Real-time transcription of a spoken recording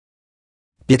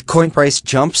Bitcoin price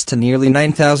jumps to nearly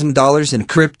 $9,000 in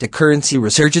cryptocurrency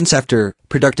resurgence after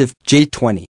productive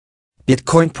G20.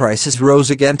 Bitcoin prices rose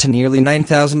again to nearly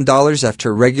 $9,000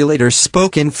 after regulators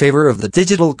spoke in favor of the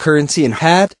digital currency and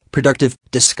had productive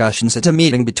discussions at a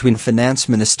meeting between finance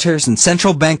ministers and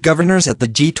central bank governors at the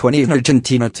G20 in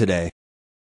Argentina today.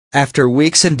 After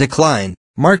weeks in decline,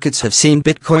 markets have seen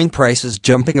Bitcoin prices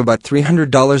jumping about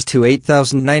 $300 to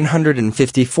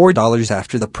 $8,954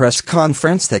 after the press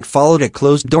conference that followed a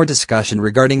closed-door discussion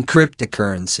regarding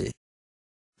cryptocurrency.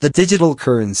 The digital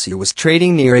currency was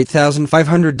trading near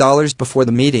 $8,500 before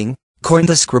the meeting,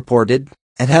 CoinDesk reported,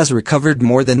 and has recovered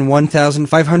more than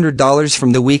 $1,500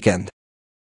 from the weekend.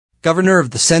 Governor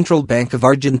of the Central Bank of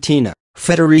Argentina,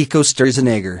 Federico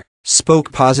Sturzenegger,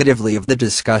 spoke positively of the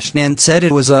discussion and said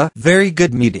it was a very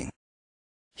good meeting.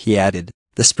 He added,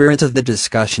 "The spirit of the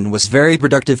discussion was very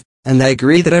productive, and I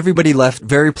agree that everybody left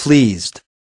very pleased."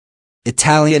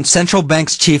 Italian central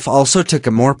bank's chief also took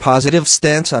a more positive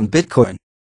stance on Bitcoin.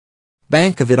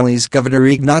 Bank of Italy's Governor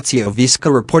Ignazio Visca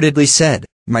reportedly said,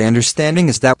 "My understanding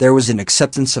is that there was an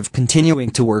acceptance of continuing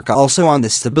to work also on the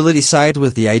stability side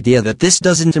with the idea that this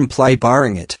doesn't imply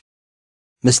barring it."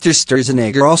 Mr.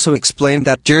 Sturzenegger also explained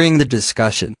that during the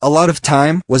discussion, a lot of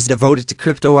time was devoted to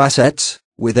crypto assets,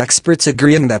 with experts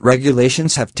agreeing that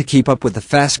regulations have to keep up with the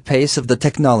fast pace of the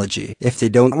technology if they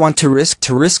don't want to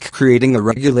risk creating a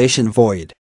regulation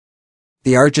void.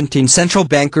 The Argentine central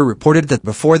banker reported that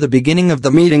before the beginning of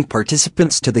the meeting,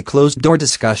 participants to the closed-door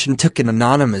discussion took an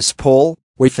anonymous poll,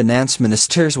 where finance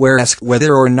ministers were asked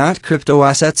whether or not crypto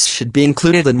assets should be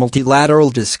included in multilateral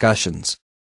discussions.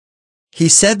 He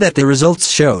said that the results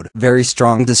showed very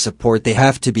strong support they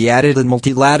have to be added in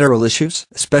multilateral issues,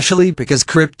 especially because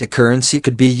cryptocurrency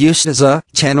could be used as a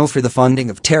channel for the funding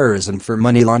of terrorism for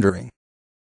money laundering.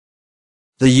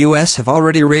 The U.S. have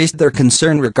already raised their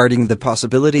concern regarding the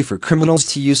possibility for criminals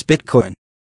to use Bitcoin.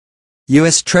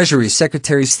 U.S. Treasury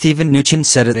Secretary Steven Mnuchin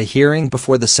said at a hearing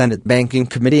before the Senate Banking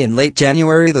Committee in late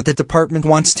January that the department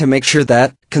wants to make sure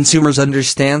that consumers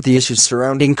understand the issues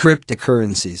surrounding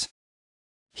cryptocurrencies.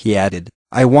 He added,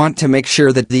 "I want to make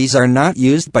sure that these are not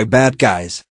used by bad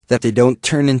guys, that they don't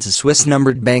turn into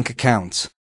Swiss-numbered bank accounts."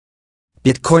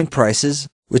 Bitcoin prices,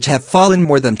 which have fallen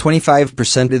more than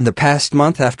 25% in the past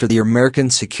month after the American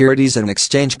Securities and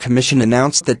Exchange Commission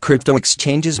announced that crypto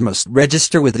exchanges must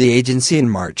register with the agency in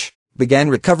March, began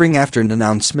recovering after an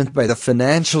announcement by the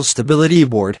Financial Stability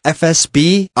Board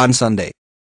 (FSB) on Sunday.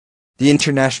 The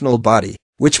international body,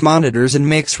 which monitors and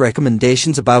makes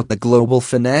recommendations about the global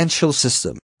financial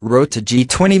system, wrote to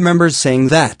G20 members saying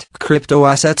that crypto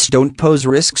assets don't pose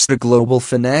risks to global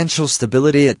financial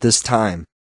stability at this time.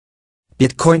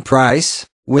 Bitcoin price: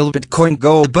 will Bitcoin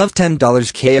go above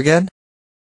 $10K again?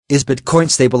 Is Bitcoin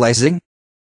stabilizing?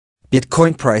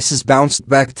 Bitcoin prices bounced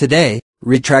back today,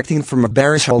 retracting from a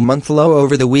bearish all-month low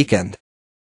over the weekend.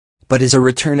 But is a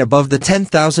return above the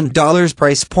 $10,000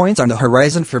 price point on the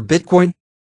horizon for Bitcoin?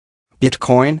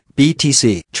 Bitcoin,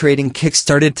 BTC, trading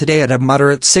kick-started today at a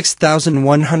moderate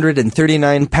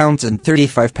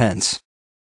 £6,139.35.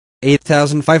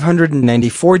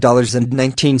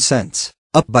 $8,594.19,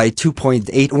 up by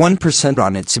 2.81%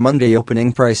 on its Monday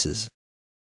opening prices.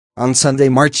 On Sunday,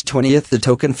 March 20th, the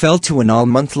token fell to an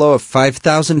all-month low of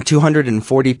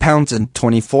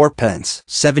 £5,240.24,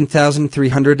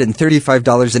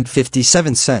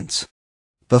 $7,335.57.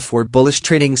 Before bullish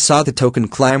trading saw the token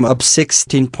climb up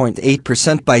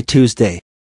 16.8% by Tuesday.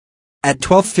 At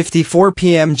 12:54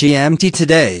 p.m. GMT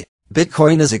today,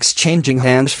 Bitcoin is exchanging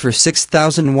hands for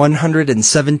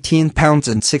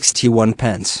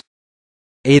 £6,117.61,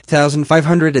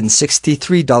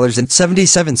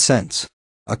 $8,563.77,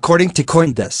 according to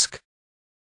CoinDesk.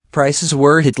 Prices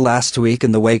were hit last week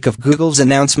in the wake of Google's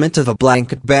announcement of a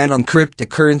blanket ban on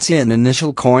cryptocurrency and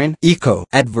initial coin eco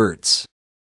adverts.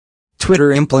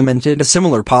 Twitter implemented a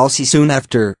similar policy soon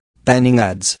after, banning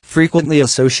ads frequently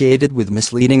associated with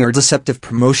misleading or deceptive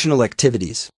promotional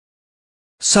activities.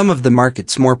 Some of the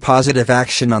market's more positive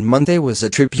action on Monday was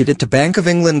attributed to Bank of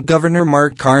England Governor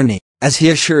Mark Carney, as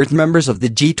he assured members of the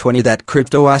G20 that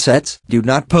crypto assets do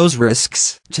not pose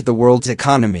risks to the world's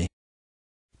economy.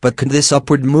 But could this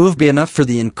upward move be enough for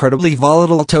the incredibly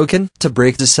volatile token to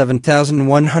break the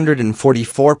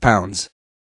 £7,144,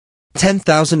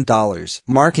 $10,000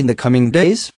 mark in the coming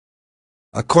days?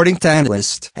 According to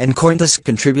analyst and CoinDesk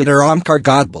contributor Omkar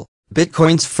Godbal,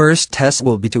 Bitcoin's first test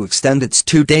will be to extend its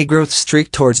two-day growth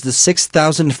streak towards the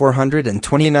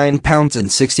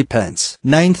 £6,429.60,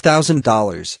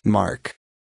 $9,000 mark.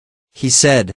 He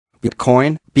said,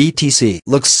 Bitcoin, BTC,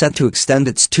 looks set to extend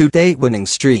its two-day winning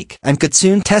streak and could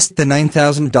soon test the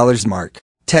 $9,000 mark,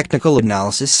 technical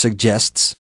analysis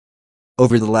suggests.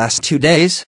 Over the last 2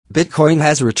 days, Bitcoin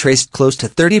has retraced close to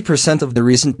 30% of the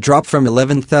recent drop from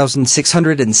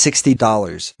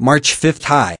 $11,660 March 5th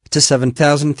high to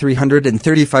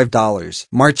 $7,335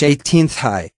 March 18th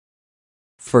high.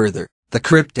 Further, the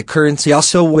cryptocurrency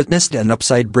also witnessed an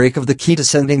upside break of the key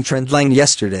descending trendline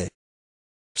yesterday.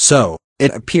 So,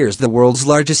 it appears the world's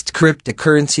largest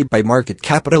cryptocurrency by market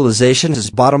capitalization has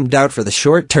bottomed out for the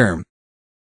short term.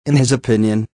 In his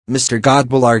opinion, Mr.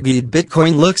 Godboll argued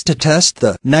Bitcoin looks to test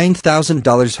the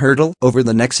 $9,000 hurdle over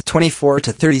the next 24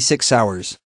 to 36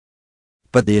 hours.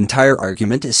 But the entire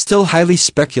argument is still highly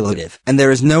speculative, and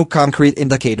there is no concrete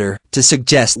indicator to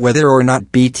suggest whether or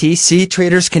not BTC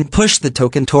traders can push the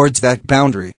token towards that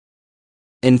boundary.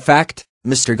 In fact,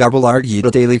 Mr. Godboll argued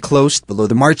a daily closed below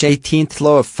the March 18th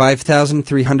low of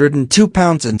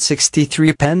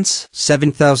 £5,302.63,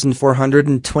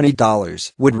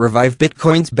 $7,420, would revive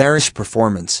Bitcoin's bearish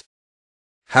performance.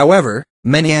 However,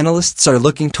 many analysts are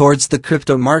looking towards the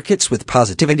crypto markets with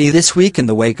positivity this week in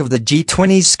the wake of the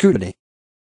G20's scrutiny.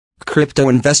 Crypto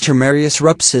investor Marius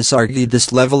Rupsis argued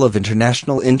this level of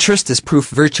international interest is proof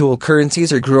virtual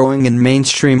currencies are growing in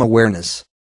mainstream awareness.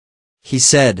 He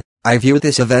said, "I view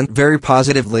this event very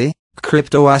positively.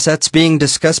 Crypto assets being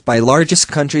discussed by largest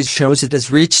countries shows it has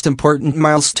reached important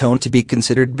milestone to be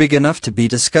considered big enough to be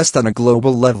discussed on a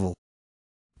global level."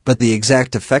 But the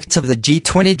exact effects of the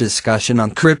G20 discussion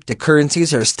on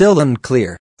cryptocurrencies are still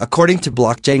unclear, according to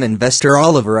blockchain investor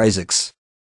Oliver Isaacs.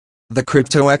 The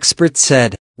crypto expert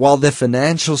said, while the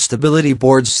Financial Stability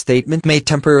Board's statement may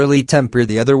temporarily temper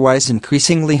the otherwise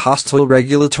increasingly hostile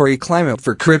regulatory climate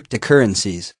for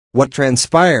cryptocurrencies, what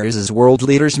transpires as world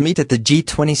leaders meet at the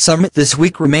G20 summit this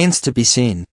week remains to be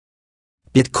seen.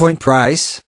 Bitcoin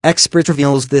price, expert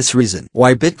reveals this reason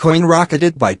why Bitcoin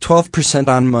rocketed by 12%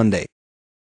 on Monday.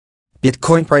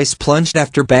 Bitcoin price plunged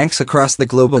after banks across the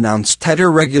globe announced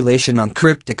tighter regulation on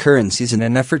cryptocurrencies in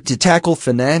an effort to tackle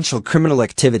financial criminal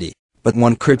activity. But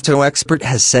one crypto expert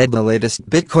has said the latest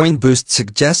Bitcoin boost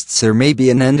suggests there may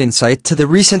be an end in sight to the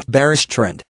recent bearish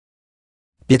trend.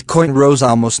 Bitcoin rose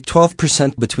almost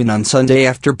 12% between on Sunday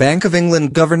after Bank of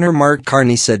England Governor Mark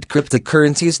Carney said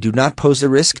cryptocurrencies do not pose a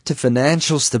risk to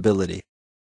financial stability.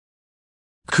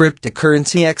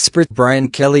 Cryptocurrency expert Brian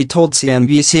Kelly told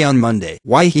CNBC on Monday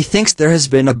why he thinks there has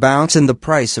been a bounce in the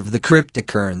price of the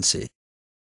cryptocurrency.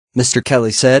 Mr.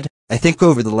 Kelly said, "I think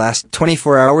over the last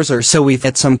 24 hours or so we've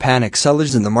had some panic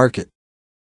sellers in the market.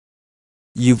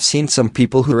 You've seen some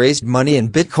people who raised money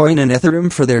in Bitcoin and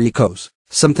Ethereum for their ecos,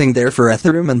 something there for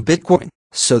Ethereum and Bitcoin,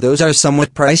 so those are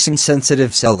somewhat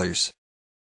pricing-sensitive sellers.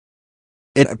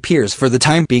 It appears for the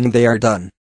time being they are done.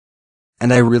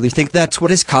 And I really think that's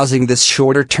what is causing this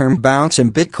shorter-term bounce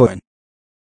in Bitcoin."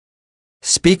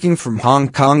 Speaking from Hong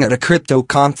Kong at a crypto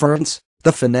conference,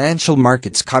 the financial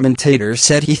markets commentator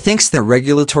said he thinks the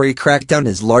regulatory crackdown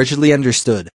is largely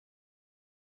understood.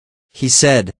 He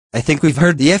said, "I think we've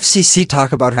heard the FCC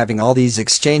talk about having all these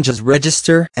exchanges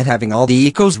register and having all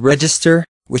the ecos register,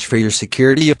 which for your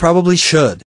security you probably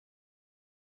should.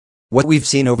 What we've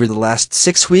seen over the last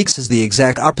 6 weeks is the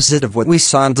exact opposite of what we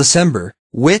saw in December,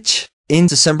 which, in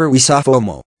December we saw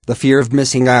FOMO, the fear of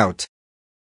missing out.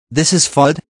 This is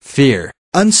FUD, fear,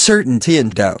 uncertainty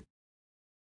and doubt.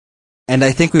 And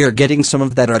I think we are getting some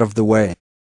of that out of the way."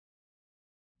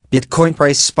 Bitcoin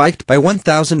price spiked by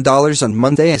 $1,000 on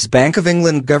Monday as Bank of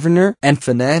England Governor and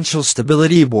Financial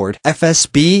Stability Board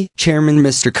 (FSB) Chairman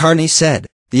Mr. Carney said,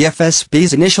 "The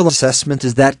FSB's initial assessment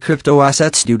is that crypto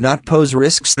assets do not pose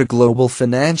risks to global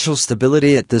financial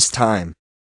stability at this time.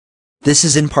 This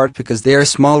is in part because they are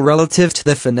small relative to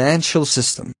the financial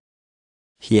system."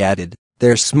 He added,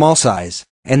 "Their small size,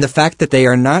 and the fact that they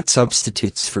are not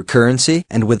substitutes for currency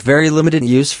and with very limited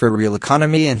use for real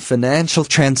economy and financial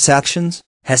transactions,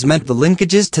 has meant the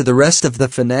linkages to the rest of the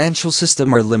financial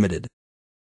system are limited."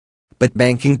 But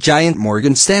banking giant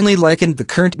Morgan Stanley likened the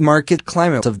current market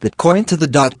climate of Bitcoin to the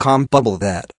dot-com bubble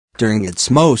that, during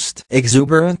its most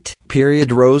exuberant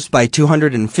period, rose by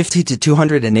 250 to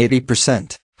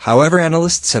 280%. However,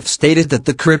 analysts have stated that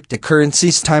the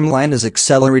cryptocurrency's timeline is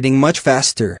accelerating much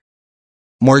faster.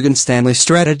 Morgan Stanley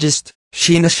strategist,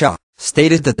 Sheena Shah,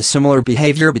 stated that the similar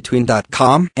behavior between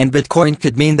 .com and Bitcoin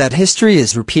could mean that history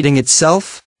is repeating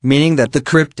itself, meaning that the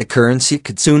cryptocurrency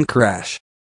could soon crash.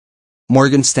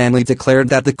 Morgan Stanley declared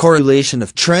that the correlation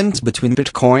of trends between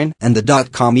Bitcoin and the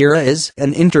 .com era is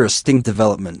an interesting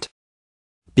development.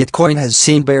 Bitcoin has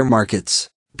seen bear markets,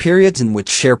 periods in which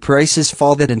share prices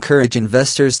fall that encourage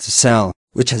investors to sell,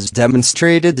 which has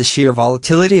demonstrated the sheer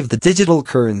volatility of the digital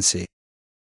currency.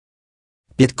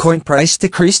 Bitcoin price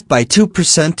decreased by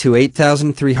 2% to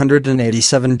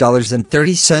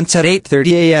 $8,387.30 at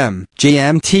 8:30 a.m.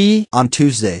 GMT on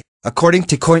Tuesday, according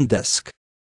to CoinDesk.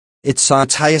 It saw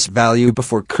its highest value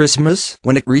before Christmas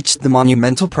when it reached the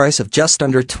monumental price of just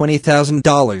under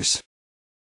 $20,000.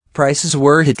 Prices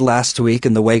were hit last week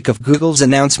in the wake of Google's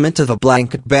announcement of a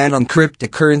blanket ban on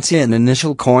cryptocurrency and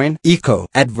initial coin eco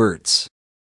adverts.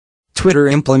 Twitter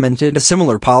implemented a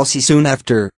similar policy soon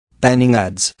after, banning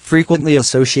ads frequently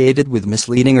associated with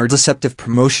misleading or deceptive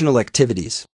promotional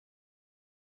activities.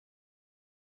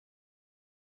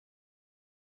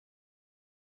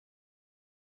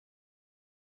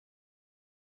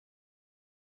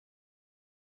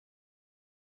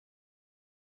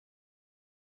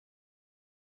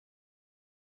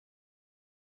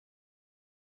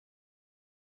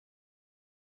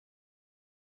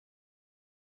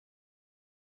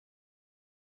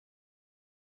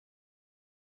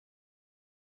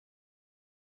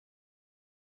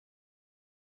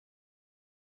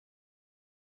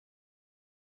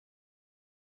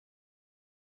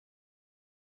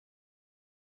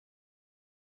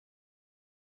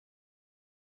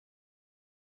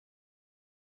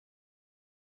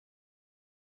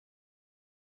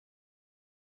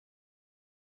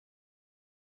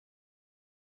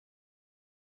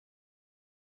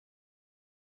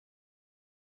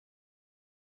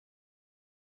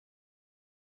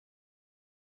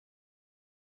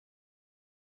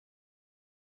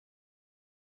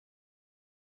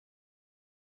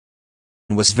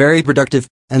 Was very productive,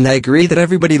 and I agree that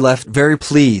everybody left very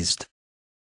pleased.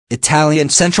 Italian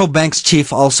central bank's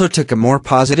chief also took a more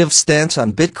positive stance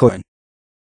on Bitcoin.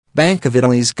 Bank of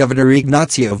Italy's Governor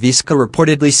Ignazio Visca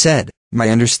reportedly said, "My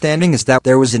understanding is that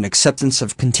there was an acceptance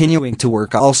of continuing to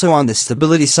work also on the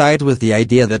stability side with the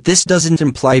idea that this doesn't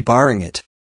imply barring it."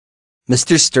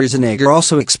 Mr. Sturzenegger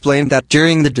also explained that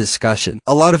during the discussion,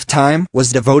 a lot of time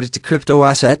was devoted to crypto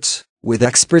assets, with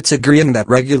experts agreeing that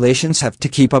regulations have to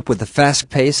keep up with the fast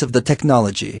pace of the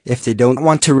technology if they don't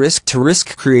want to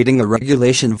risk creating a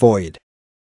regulation void.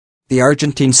 The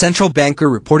Argentine central banker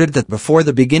reported that before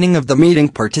the beginning of the meeting,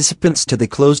 participants to the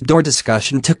closed-door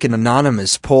discussion took an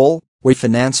anonymous poll, where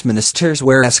finance ministers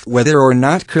were asked whether or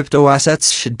not crypto assets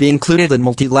should be included in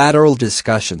multilateral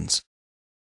discussions.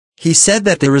 He said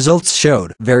that the results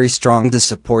showed very strong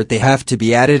support they have to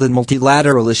be added in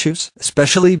multilateral issues,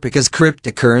 especially because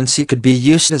cryptocurrency could be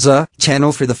used as a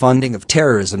channel for the funding of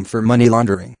terrorism for money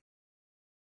laundering.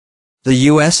 The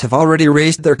U.S. have already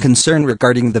raised their concern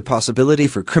regarding the possibility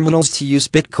for criminals to use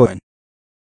Bitcoin.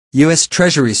 U.S.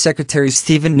 Treasury Secretary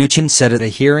Steven Mnuchin said at a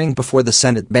hearing before the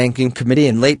Senate Banking Committee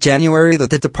in late January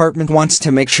that the department wants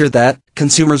to make sure that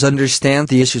consumers understand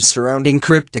the issues surrounding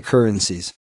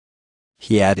cryptocurrencies.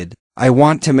 He added, "I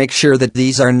want to make sure that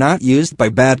these are not used by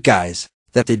bad guys,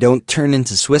 that they don't turn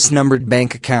into Swiss-numbered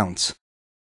bank accounts."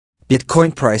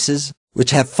 Bitcoin prices,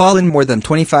 which have fallen more than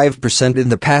 25% in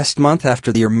the past month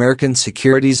after the American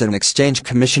Securities and Exchange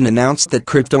Commission announced that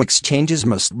crypto exchanges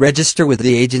must register with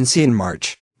the agency in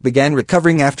March, began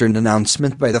recovering after an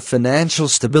announcement by the Financial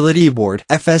Stability Board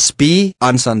 (FSB)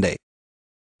 on Sunday.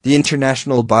 The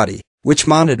international body, which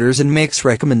monitors and makes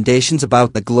recommendations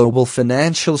about the global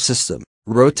financial system,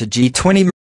 wrote to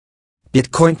G20.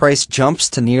 Bitcoin price jumps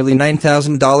to nearly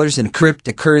 $9,000 in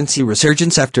cryptocurrency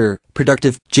resurgence after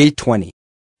productive G20.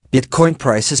 Bitcoin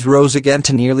prices rose again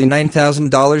to nearly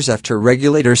 $9,000 after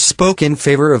regulators spoke in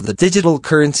favor of the digital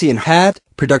currency and had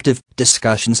productive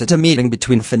discussions at a meeting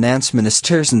between finance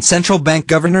ministers and central bank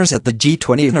governors at the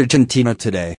G20 in Argentina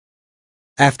today.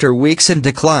 After weeks in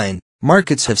decline,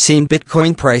 markets have seen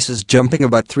Bitcoin prices jumping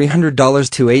about $300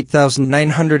 to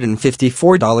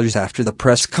 $8,954 after the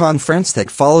press conference that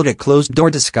followed a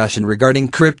closed-door discussion regarding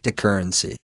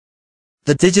cryptocurrency.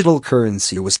 The digital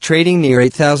currency was trading near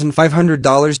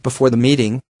 $8,500 before the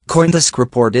meeting, CoinDesk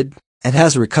reported, and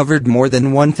has recovered more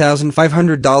than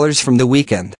 $1,500 from the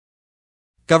weekend.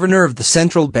 Governor of the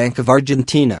Central Bank of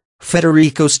Argentina,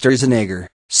 Federico Sturzenegger,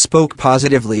 spoke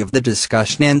positively of the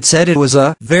discussion and said it was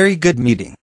a very good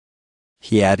meeting.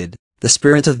 He added, "The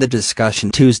spirit of the discussion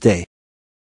Tuesday."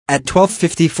 At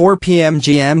 12:54 p.m.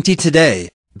 GMT today,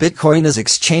 Bitcoin is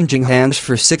exchanging hands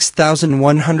for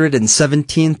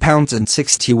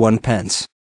 £6,117.61,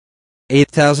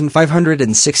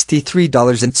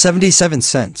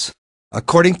 $8,563.77,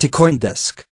 according to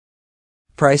CoinDesk.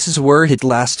 Prices were hit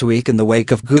last week in the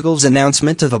wake of Google's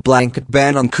announcement of a blanket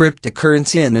ban on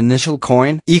cryptocurrency and initial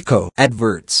coin eco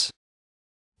adverts.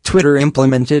 Twitter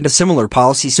implemented a similar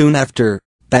policy soon after,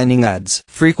 banning ads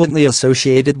frequently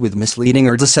associated with misleading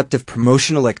or deceptive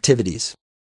promotional activities.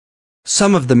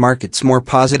 Some of the market's more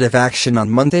positive action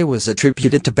on Monday was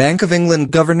attributed to Bank of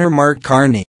England Governor Mark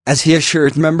Carney, as he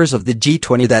assured members of the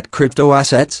G20 that crypto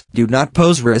assets do not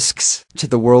pose risks to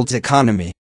the world's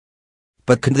economy.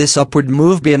 But could this upward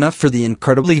move be enough for the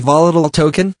incredibly volatile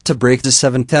token to break the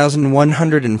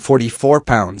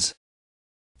 £7,144?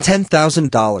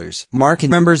 $10,000 mark,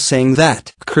 members saying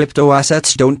that crypto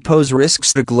assets don't pose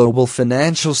risks to global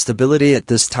financial stability at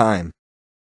this time.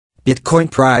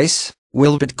 Bitcoin price: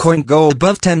 will Bitcoin go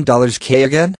above $10K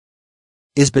again?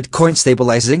 Is Bitcoin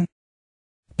stabilizing?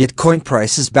 Bitcoin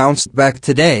prices bounced back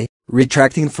today,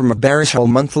 retracting from a bearish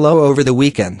all-month low over the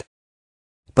weekend.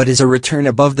 But is a return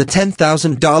above the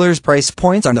 $10,000 price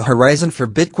point on the horizon for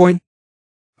Bitcoin?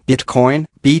 Bitcoin,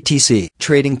 BTC,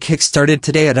 trading kick-started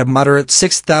today at a moderate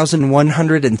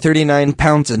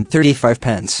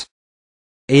 £6,139.35.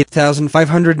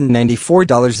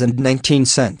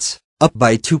 $8,594.19, up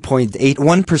by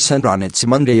 2.81% on its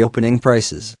Monday opening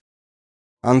prices.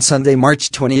 On Sunday,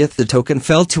 March 20th, the token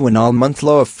fell to an all-month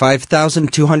low of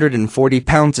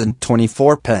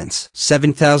 £5,240.24,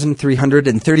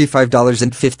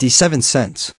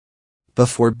 $7,335.57.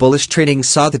 Before bullish trading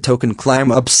saw the token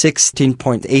climb up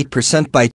 16.8% by